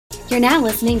You're now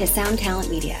listening to Sound Talent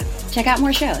Media. Check out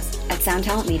more shows at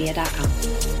soundtalentmedia.com.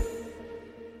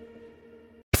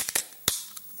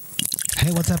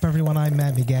 Hey, what's up, everyone? I'm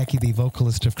Matt McGachy, the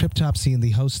vocalist of Cryptopsy and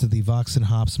the host of the Vox and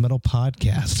Hops Metal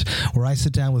Podcast, where I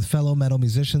sit down with fellow metal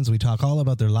musicians. We talk all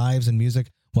about their lives and music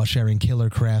while sharing killer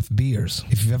craft beers.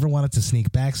 If you've ever wanted to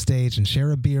sneak backstage and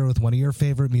share a beer with one of your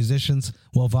favorite musicians,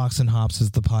 well, Vox and Hops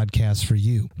is the podcast for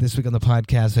you. This week on the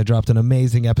podcast, I dropped an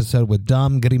amazing episode with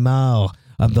Dom Grimal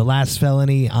of The Last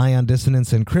Felony, Ion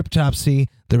Dissonance, and Cryptopsy.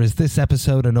 There is this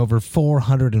episode and over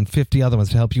 450 other ones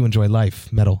to help you enjoy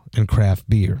life, metal, and craft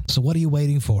beer. So what are you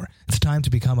waiting for? It's time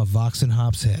to become a Vox and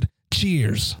Hops head.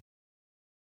 Cheers!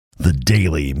 The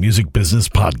Daily Music Business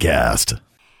Podcast.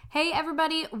 Hey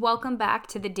everybody, welcome back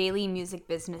to the Daily Music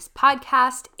Business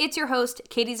Podcast. It's your host,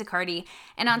 Katie Zaccardi,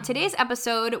 and on today's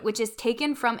episode, which is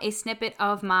taken from a snippet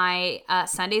of my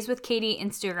Sundays with Katie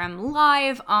Instagram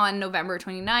Live on November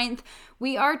 29th,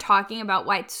 we are talking about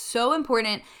why it's so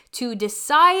important to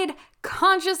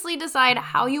consciously decide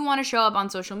how you want to show up on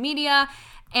social media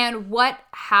and what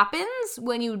happens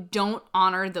when you don't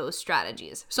honor those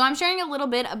strategies. So I'm sharing a little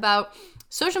bit about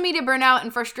social media burnout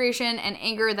and frustration and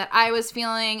anger that I was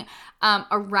feeling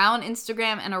around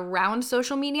Instagram and around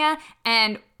social media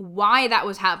and why that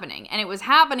was happening. And it was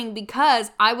happening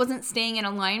because I wasn't staying in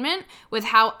alignment with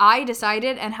how I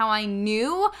decided and how I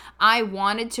knew I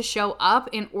wanted to show up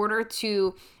in order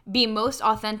to be most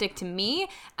authentic to me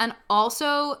and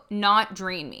also not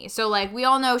drain me. So like we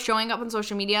all know, showing up on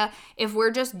social media, if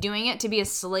we're just doing it to be a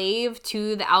slave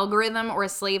to the algorithm or a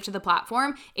slave to the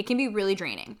platform, it can be really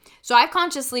draining. So I've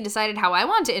consciously decided how I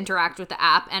want to interact with the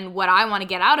app and what I want to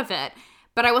get out of it,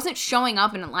 but I wasn't showing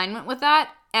up in alignment with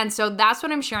that. And so that's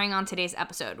what I'm sharing on today's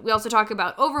episode. We also talk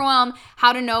about overwhelm,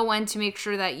 how to know when to make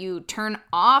sure that you turn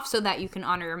off so that you can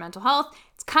honor your mental health.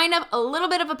 It's kind of a little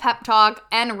bit of a pep talk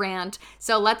and rant.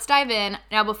 So let's dive in.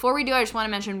 Now, before we do, I just want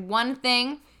to mention one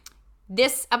thing.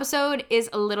 This episode is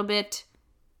a little bit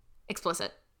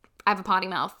explicit. I have a potty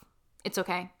mouth. It's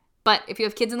okay. But if you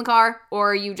have kids in the car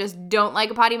or you just don't like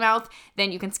a potty mouth,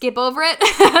 then you can skip over it.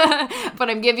 But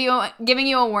I'm giving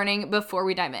you a warning before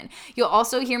we dive in. You'll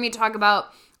also hear me talk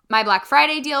about my Black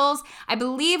Friday deals. I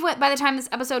believe by the time this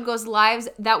episode goes live,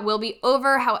 that will be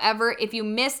over. However, if you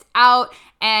missed out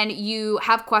and you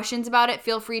have questions about it,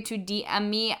 feel free to DM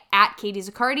me at Katie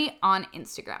Zaccardi on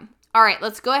Instagram. All right,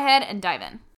 let's go ahead and dive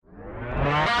in.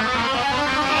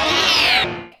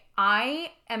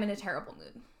 I am in a terrible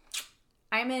mood.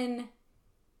 I'm in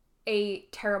a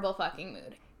terrible fucking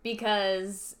mood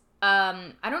because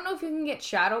I don't know if you can get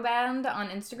shadow banned on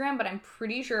Instagram, but I'm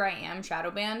pretty sure I am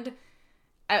shadow banned.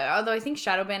 Although I think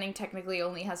shadow banning technically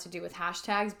only has to do with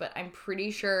hashtags, but I'm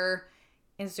pretty sure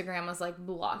Instagram was like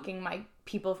blocking my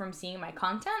people from seeing my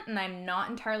content, and I'm not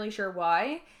entirely sure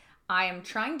why. I am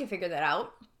trying to figure that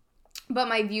out. But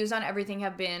my views on everything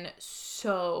have been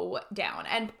so down.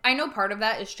 And I know part of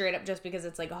that is straight up just because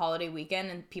it's like a holiday weekend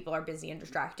and people are busy and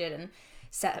distracted and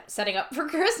setting up for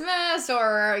Christmas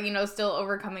or, you know, still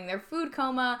overcoming their food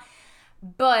coma.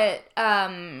 But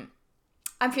I'm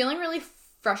feeling really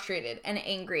frustrated and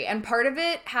angry. And part of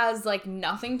it has like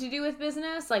nothing to do with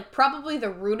business. Like probably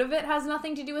the root of it has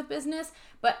nothing to do with business.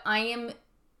 But I am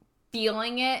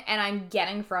feeling it and I'm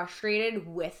getting frustrated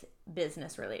with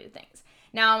business related things.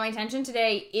 Now, my intention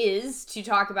today is to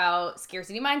talk about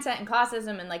scarcity mindset and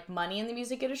classism and like money in the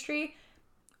music industry.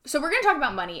 So we're going to talk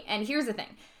about money. And here's the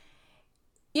thing.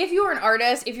 If you're an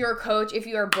artist, if you're a coach, if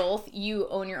you are both, you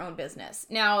own your own business.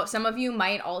 Now, some of you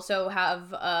might also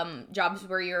have jobs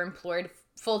where you're employed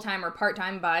full-time or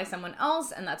part-time by someone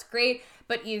else, and that's great.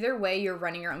 But either way, you're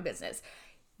running your own business.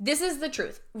 This is the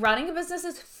truth. Running a business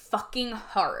is fucking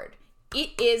hard. It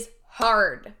is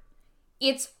hard.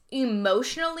 It's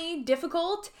emotionally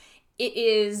difficult. It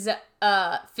is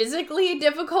physically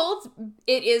difficult.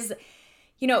 It is,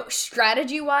 you know,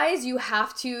 strategy-wise, you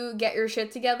have to get your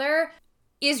shit together,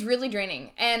 is really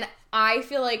draining. And I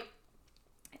feel like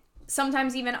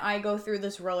sometimes even I go through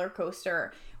this roller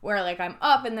coaster where like I'm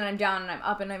up and then I'm down and I'm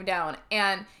up and I'm down.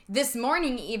 And this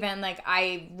morning even, like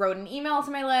I wrote an email to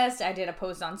my list, I did a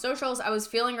post on socials, I was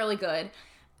feeling really good.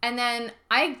 And then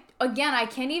I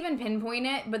can't even pinpoint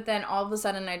it, but then all of a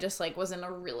sudden I just like was in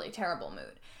a really terrible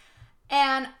mood.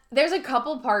 And there's a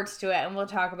couple parts to it and we'll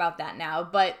talk about that now.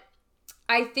 But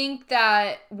I think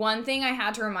that one thing I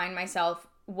had to remind myself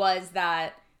was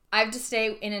that I have to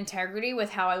stay in integrity with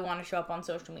how I want to show up on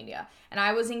social media. And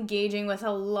I was engaging with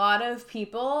a lot of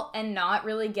people and not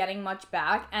really getting much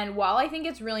back. And while I think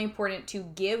it's really important to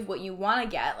give what you want to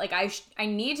get, like I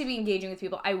need to be engaging with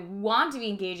people. I want to be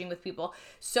engaging with people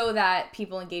so that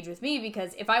people engage with me,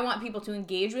 because if I want people to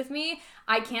engage with me,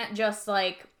 I can't just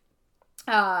like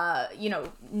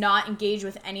not engage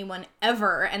with anyone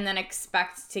ever and then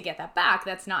expect to get that back.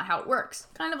 That's not how it works.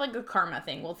 Kind of like a karma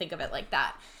thing. We'll think of it like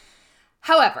that.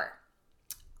 However,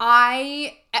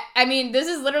 I mean, this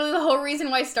is literally the whole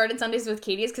reason why I started Sundays with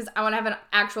Katie, is because I want to have an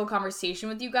actual conversation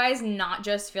with you guys, not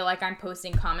just feel like I'm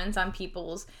posting comments on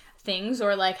people's things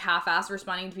or like half-ass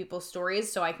responding to people's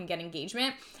stories so I can get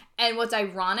engagement. And what's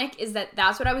ironic is that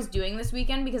that's what I was doing this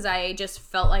weekend because I just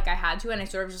felt like I had to, and I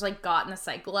sort of just like got in the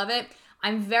cycle of it.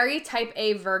 I'm very type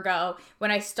A Virgo. When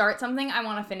I start something, I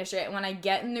want to finish it. And when I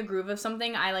get in the groove of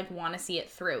something, I like want to see it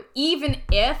through, even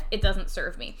if it doesn't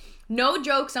serve me. No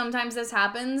joke, sometimes this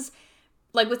happens,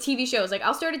 like with TV shows. Like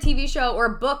I'll start a TV show or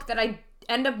a book that I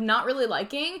end up not really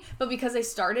liking, but because I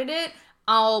started it,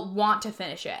 I'll want to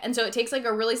finish it. And so it takes like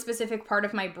a really specific part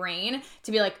of my brain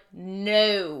to be like,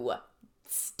 no,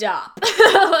 stop.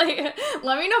 Like,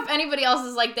 let me know if anybody else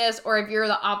is like this, or if you're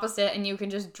the opposite and you can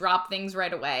just drop things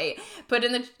right away. Put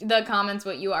in the comments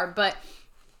what you are. But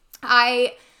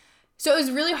so it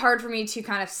was really hard for me to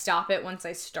kind of stop it once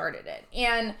I started it.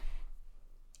 And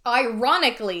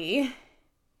ironically,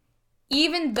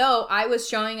 even though I was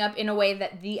showing up in a way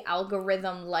that the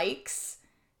algorithm likes,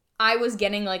 I was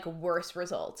getting like worse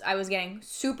results. I was getting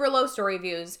super low story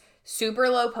views, super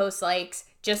low post likes,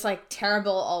 just like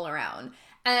terrible all around.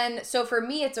 And so for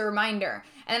me, it's a reminder.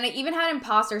 And I even had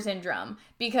imposter syndrome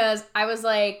because I was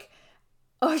like,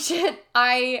 oh shit,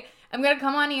 I'm going to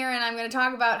come on here and I'm going to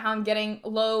talk about how I'm getting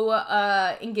low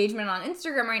engagement on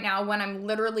Instagram right now when I'm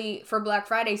literally, for Black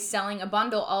Friday, selling a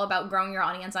bundle all about growing your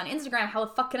audience on Instagram. How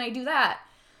the fuck can I do that?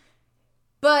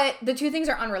 But the two things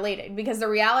are unrelated because the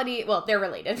reality, well, they're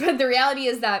related, but the reality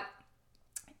is that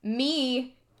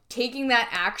me taking that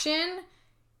action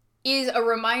is a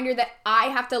reminder that I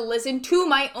have to listen to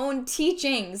my own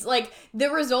teachings. Like, the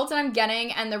results that I'm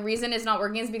getting and the reason it's not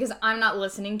working is because I'm not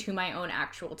listening to my own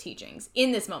actual teachings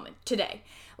in this moment, today.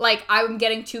 Like, I'm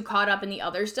getting too caught up in the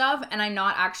other stuff and I'm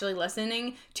not actually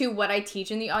listening to what I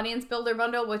teach in the Audience Builder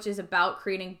Bundle, which is about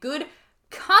creating good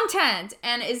content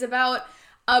and is about,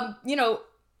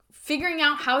 figuring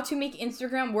out how to make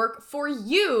Instagram work for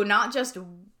you, not just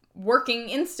working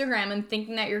Instagram and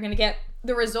thinking that you're going to get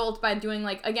the result by doing,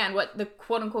 like, again, what the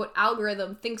quote-unquote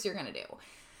algorithm thinks you're going to do.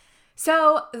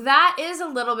 So that is a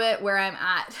little bit where I'm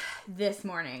at this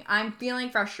morning. I'm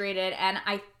feeling frustrated, and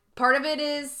part of it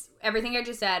is everything I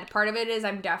just said. Part of it is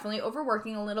I'm definitely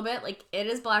overworking a little bit. Like, it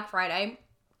is Black Friday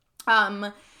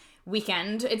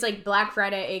weekend. It's like Black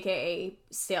Friday, aka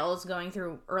sales going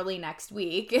through early next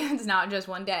week. It's not just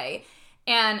one day.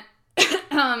 And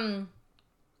so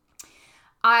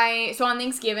on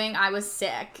Thanksgiving, I was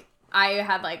sick. I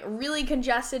had like really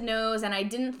congested nose and I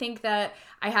didn't think that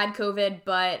I had COVID,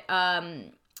 but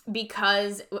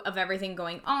because of everything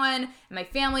going on, my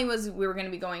family we were going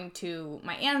to be going to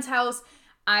my aunt's house.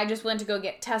 I just went to go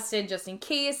get tested just in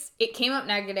case. It came up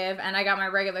negative and I got my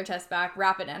regular test back,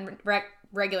 rapid and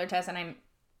regular test, and I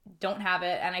don't have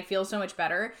it and I feel so much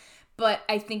better. But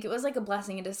I think it was like a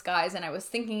blessing in disguise, and I was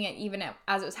thinking it even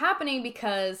as it was happening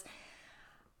because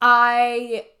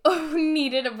I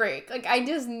needed a break. Like, I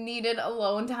just needed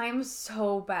alone time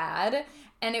so bad,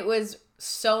 and it was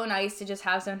so nice to just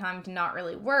have some time to not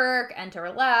really work and to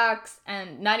relax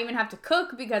and not even have to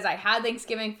cook because I had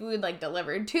Thanksgiving food like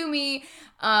delivered to me,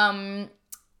 and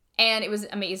it was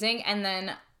amazing.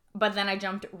 But then I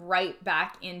jumped right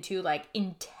back into like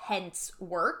intense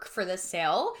work for this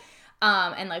sale,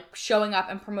 and like showing up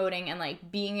and promoting and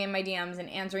like being in my DMs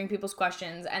and answering people's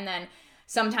questions. And then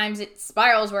sometimes it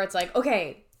spirals where it's like,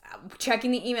 okay,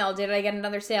 checking the email, did I get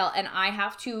another sale? And I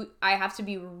have to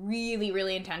be really,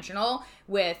 really intentional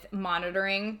with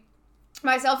monitoring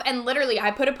myself. And literally,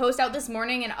 I put a post out this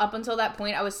morning, and up until that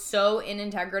point, I was so in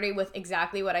integrity with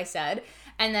exactly what I said.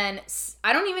 And then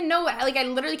I don't even know I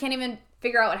literally can't even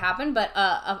figure out what happened, but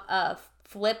a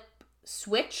flip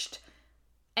switched,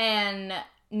 and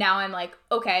now I'm like,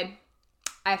 okay,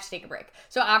 I have to take a break.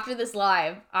 So after this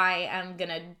live, I am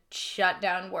gonna shut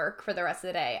down work for the rest of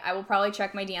the day. I will probably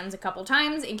check my DMs a couple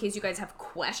times in case you guys have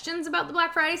questions about the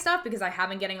Black Friday stuff, because I have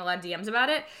been getting a lot of DMs about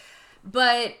it,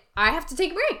 but I have to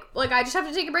take a break. Like, I just have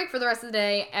to take a break for the rest of the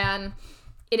day, and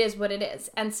it is what it is.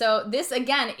 And so this,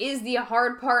 again, is the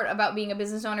hard part about being a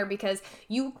business owner, because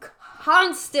you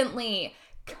constantly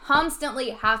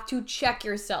have to check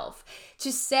yourself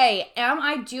to say, am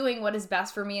I doing what is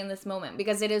best for me in this moment?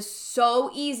 Because it is so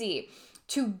easy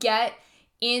to get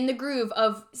in the groove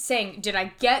of saying, did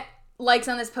I get likes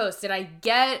on this post? Did I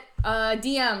get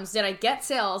DMs? Did I get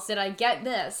sales? Did I get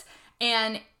this?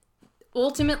 And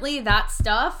ultimately that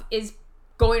stuff is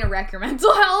going to wreck your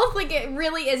mental health. Like, it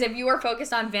really is. If you are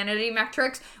focused on vanity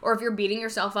metrics, or if you're beating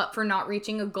yourself up for not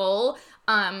reaching a goal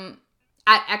at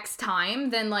X time,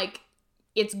 then, like,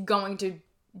 it's going to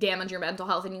damage your mental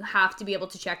health, and you have to be able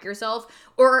to check yourself,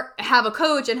 or have a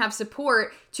coach and have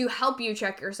support to help you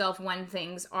check yourself when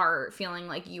things are feeling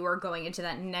like you are going into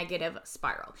that negative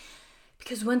spiral.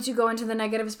 Because once you go into the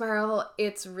negative spiral,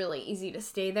 it's really easy to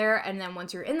stay there. And then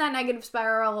once you're in that negative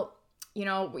spiral, you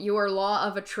know, your law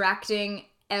of attracting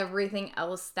everything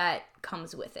else that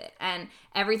comes with it, and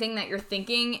everything that you're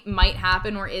thinking might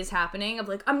happen or is happening, of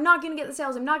like, I'm not going to get the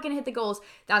sales, I'm not going to hit the goals,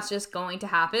 that's just going to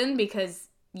happen because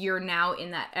you're now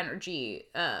in that energy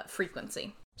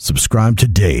frequency. Subscribe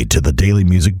today to the Daily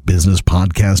Music Business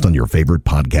Podcast on your favorite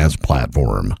podcast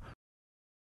platform.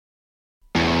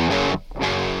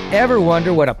 Ever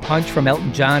wonder what a punch from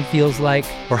Elton John feels like?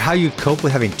 Or how you'd cope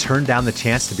with having turned down the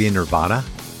chance to be in Nirvana?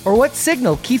 Or what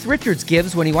signal Keith Richards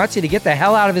gives when he wants you to get the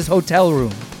hell out of his hotel room?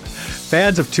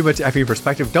 Fans of Too Much Effing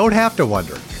Perspective don't have to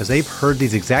wonder, because they've heard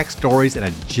these exact stories and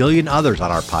a jillion others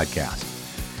on our podcast.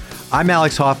 I'm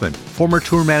Alex Hoffman, former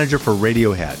tour manager for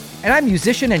Radiohead. And I'm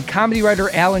musician and comedy writer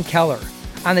Alan Keller.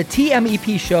 On the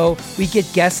TMEP show, we get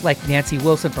guests like Nancy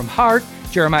Wilson from Heart,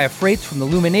 Jeremiah Freites from the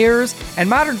Lumineers, and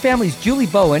Modern Family's Julie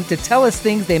Bowen to tell us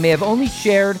things they may have only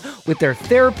shared with their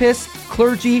therapist,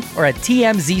 clergy, or a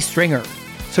TMZ stringer.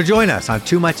 So join us on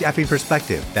Too Much Effing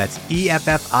Perspective. That's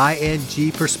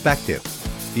EFFING Perspective.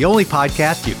 The only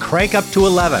podcast you crank up to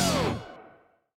 11.